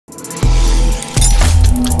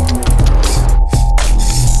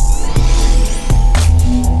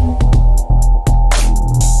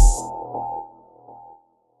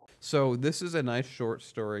So this is a nice short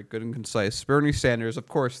story, good and concise. Bernie Sanders, of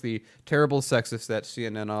course, the terrible sexist that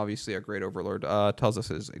CNN, obviously a great overlord, tells us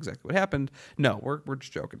is exactly what happened. No, we're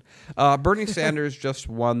just joking. Bernie Sanders just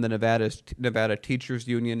won the Nevada Teachers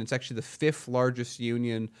Union. It's actually the 5th largest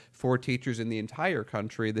union for teachers in the entire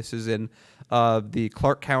country. This is in the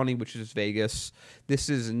Clark County, which is Vegas. This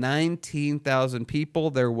is 19,000 people.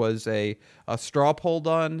 There was a straw poll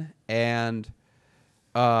done, and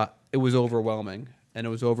it was overwhelming. And it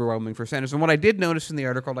was overwhelming for Sanders. And what I did notice in the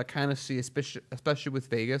article, I kind of see, especially with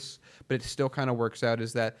Vegas, but it still kind of works out,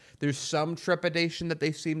 is that there's some trepidation that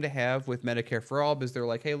they seem to have with Medicare for All, because they're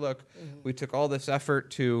like, hey, look, we took all this effort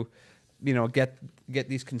to, get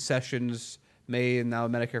these concessions made, and now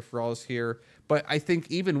Medicare for All is here. But I think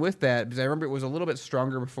even with that, because I remember it was a little bit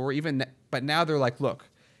stronger before, but now they're like, look,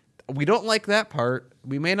 we don't like that part.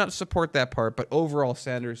 We may not support that part, but overall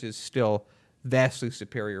Sanders is still vastly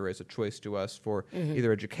superior as a choice to us for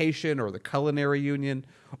either education or the culinary union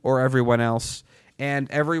or everyone else. And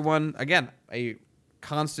everyone, again, a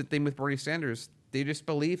constant thing with Bernie Sanders, they just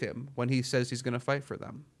believe him when he says he's going to fight for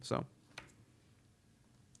them. So,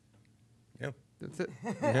 yeah. That's it.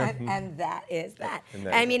 And that is that.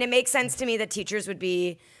 I mean, it makes sense to me that teachers would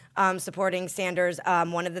be supporting Sanders.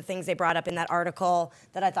 One of the things they brought up in that article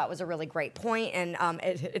that I thought was a really great point, and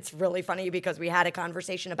it's really funny because we had a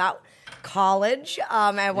conversation about college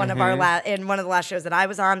at one of our in one of the last shows that I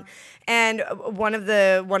was on, and one of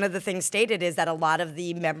the things stated is that a lot of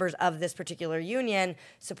the members of this particular union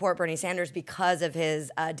support Bernie Sanders because of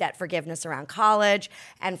his debt forgiveness around college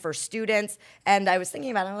and for students. And I was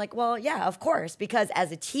thinking about it, I'm like, well, yeah, of course, because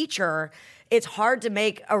as a teacher, it's hard to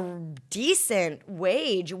make a decent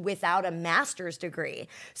wage without a master's degree.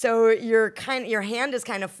 So your hand is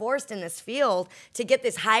kind of forced in this field to get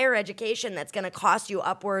this higher education that's going to cost you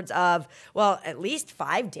upwards of, well, at least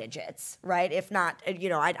 5 digits, right? If not,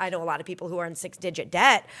 I know a lot of people who are in 6-digit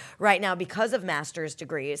debt right now because of master's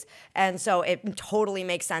degrees. And so it totally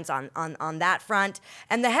makes sense on that front.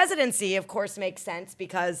 And the hesitancy, of course, makes sense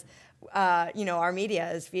because, our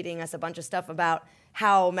media is feeding us a bunch of stuff about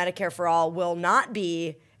how Medicare for All will not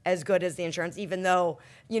be as good as the insurance, even though,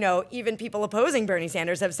 even people opposing Bernie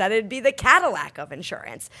Sanders have said it'd be the Cadillac of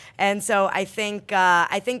insurance. And so I think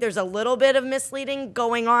there's a little bit of misleading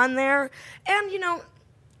going on there. And,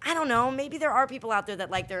 I don't know, maybe there are people out there that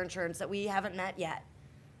like their insurance that we haven't met yet.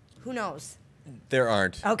 Who knows? There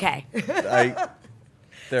aren't. Okay.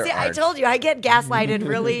 There See, aren't. I told you, I get gaslighted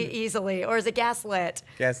really easily. Or is it gaslit?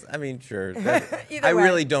 I mean, sure. Either I way.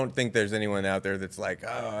 really don't think there's anyone out there that's like,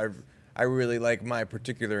 oh, I really like my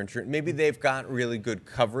particular insurance. Maybe they've got really good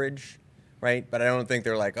coverage, right? But I don't think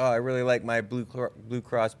they're like, oh, I really like my Blue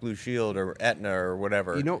Cross Blue Shield or Aetna or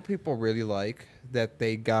whatever. You know what people really like? That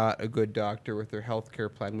they got a good doctor with their health care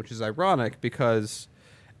plan, which is ironic because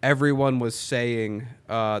everyone was saying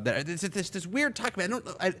that it's this weird talk about. I don't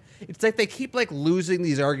know. It's like they keep like losing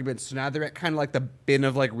these arguments. So now they're at kind of like the bin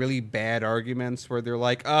of like really bad arguments where they're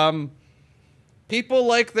like, people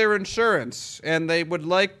like their insurance and they would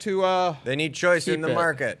like to. They need choice in keep the it.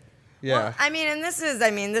 market. Yeah. Well, this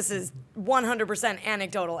is 100%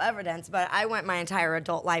 anecdotal evidence, but I went my entire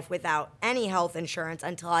adult life without any health insurance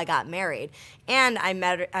until I got married. And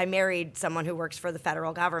I married someone who works for the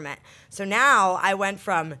federal government. So now I went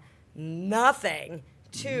from nothing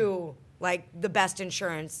to like the best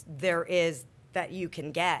insurance there is that you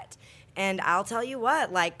can get. And I'll tell you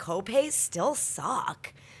what, like copays still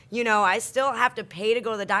suck. I still have to pay to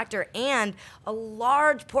go to the doctor, and a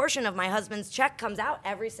large portion of my husband's check comes out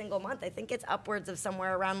every single month. I think it's upwards of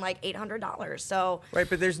somewhere around like $800. So Right,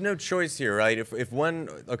 but there's no choice here, right? If one,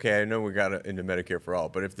 okay, I know we got into Medicare for All,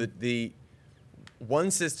 but if the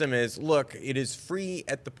one system is, look, it is free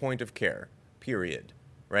at the point of care, period,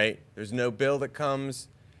 right? There's no bill that comes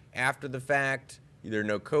after the fact. There are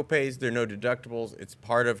no copays, there are no deductibles. It's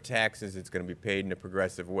part of taxes. It's going to be paid in a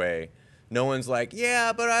progressive way. No one's like,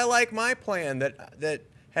 yeah, but I like my plan that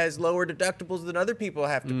has lower deductibles than other people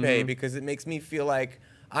have to pay because it makes me feel like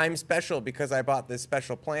I'm special because I bought this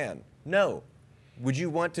special plan. No. Would you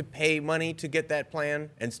want to pay money to get that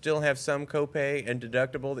plan and still have some copay and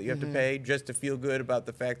deductible that you have to pay just to feel good about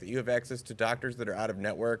the fact that you have access to doctors that are out of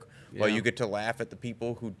network while you get to laugh at the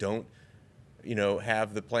people who don't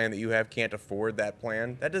have the plan that you have, can't afford that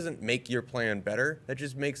plan? That doesn't make your plan better. That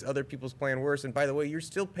just makes other people's plan worse. And by the way, you're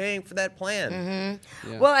still paying for that plan.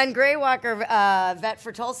 Yeah. Well, and Gray Walker, vet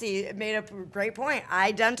for Tulsi, made a great point.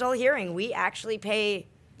 Dental hearing, we actually pay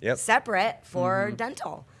separate for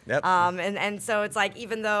dental. Yep. And so it's like,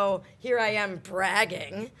 even though here I am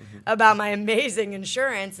bragging about my amazing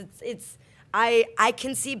insurance, I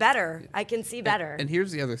can see better. I can see better. And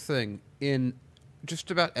here's the other thing. In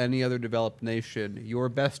just about any other developed nation, your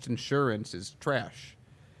best insurance is trash.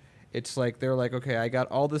 It's like they're like, okay, I got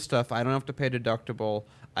all this stuff. I don't have to pay deductible.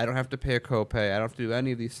 I don't have to pay a copay. I don't have to do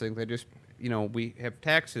any of these things. I just, we have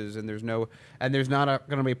taxes, and there's not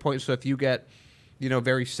going to be a point. So if you get,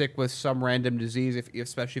 very sick with some random disease,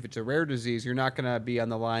 especially if it's a rare disease, you're not going to be on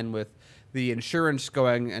the line with the insurance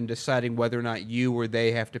going and deciding whether or not you or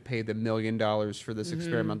they have to pay the $1 million for this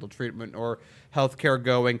experimental treatment, or healthcare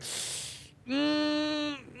going,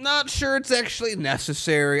 not sure it's actually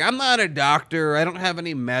necessary. I'm not a doctor. I don't have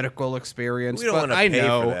any medical experience. We don't but want to pay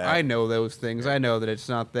for that. I know those things. I know that it's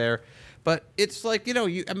not there. But it's like,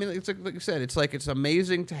 it's like you said, it's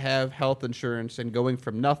amazing to have health insurance, and going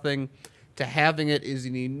from nothing to having it is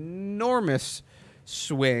an enormous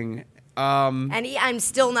swing. And I'm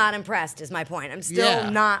still not impressed, is my point. I'm still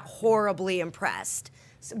not horribly impressed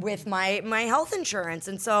with my health insurance.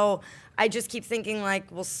 And so I just keep thinking,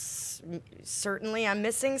 like, well, certainly I'm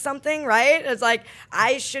missing something, right? It's like,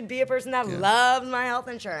 I should be a person that loves my health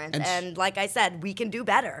insurance. And like I said, we can do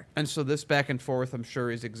better. And so this back and forth, I'm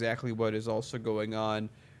sure, is exactly what is also going on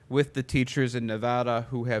with the teachers in Nevada,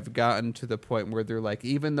 who have gotten to the point where they're like,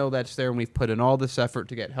 even though that's there and we've put in all this effort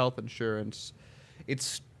to get health insurance,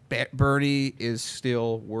 Bernie is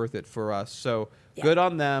still worth it for us. So good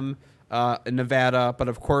on them in Nevada. But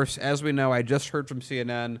of course, as we know, I just heard from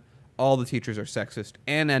CNN, all the teachers are sexist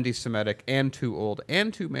and anti-Semitic and too old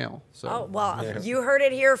and too male. So, you heard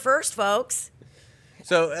it here first, folks.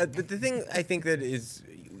 So the thing I think that is,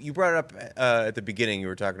 you brought it up at the beginning, you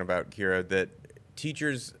were talking about, Kira, that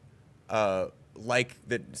teachers, like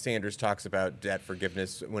that Sanders talks about debt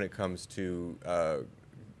forgiveness when it comes to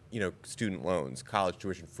student loans, college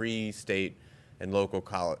tuition, free state and local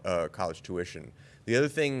college tuition. The other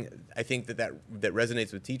thing I think that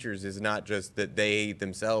resonates with teachers is not just that they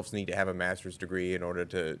themselves need to have a master's degree in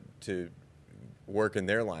order to work in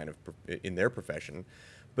their in their profession,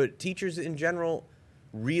 but teachers in general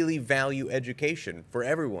really value education for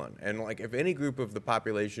everyone. And like, if any group of the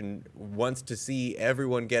population wants to see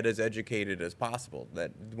everyone get as educated as possible,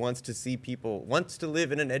 that wants to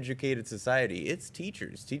live in an educated society, it's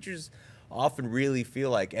teachers. Teachers often really feel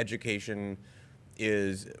like education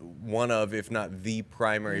is one of, if not the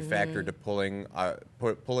primary factor to pulling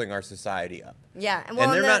our society up. Yeah,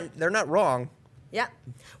 and they're not wrong. Yeah.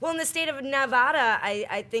 Well, in the state of Nevada,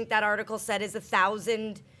 I think that article said is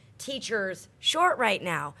 1,000 teachers short right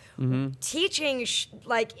now. Teaching,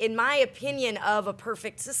 like, in my opinion of a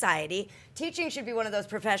perfect society, teaching should be one of those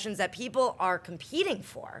professions that people are competing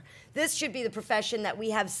for. This should be the profession that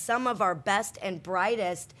we have some of our best and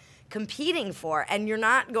brightest competing for, and you're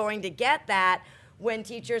not going to get that when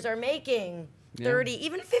teachers are making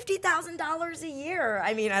even $50,000 a year.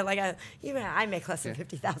 I mean, even I make less than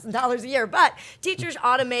 $50,000 a year, but teachers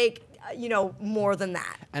ought to make more than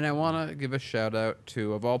that. And I want to give a shout out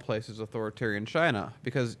to, of all places, authoritarian China,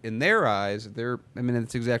 because in their eyes,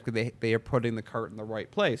 it's exactly, they are putting the cart in the right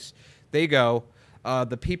place. They go,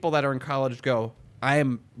 the people that are in college go, I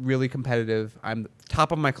am really competitive. I'm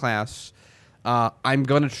top of my class. I'm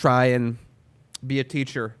going to try and be a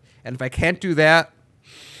teacher. And if I can't do that,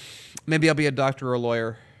 maybe I'll be a doctor or a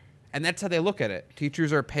lawyer. And that's how they look at it.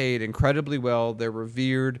 Teachers are paid incredibly well. They're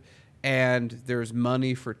revered. And there's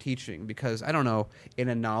money for teaching because, I don't know, in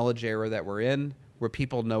a knowledge era that we're in, where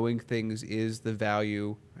people knowing things is the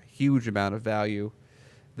value, a huge amount of value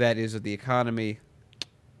that is of the economy,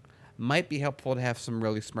 might be helpful to have some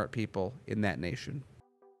really smart people in that nation.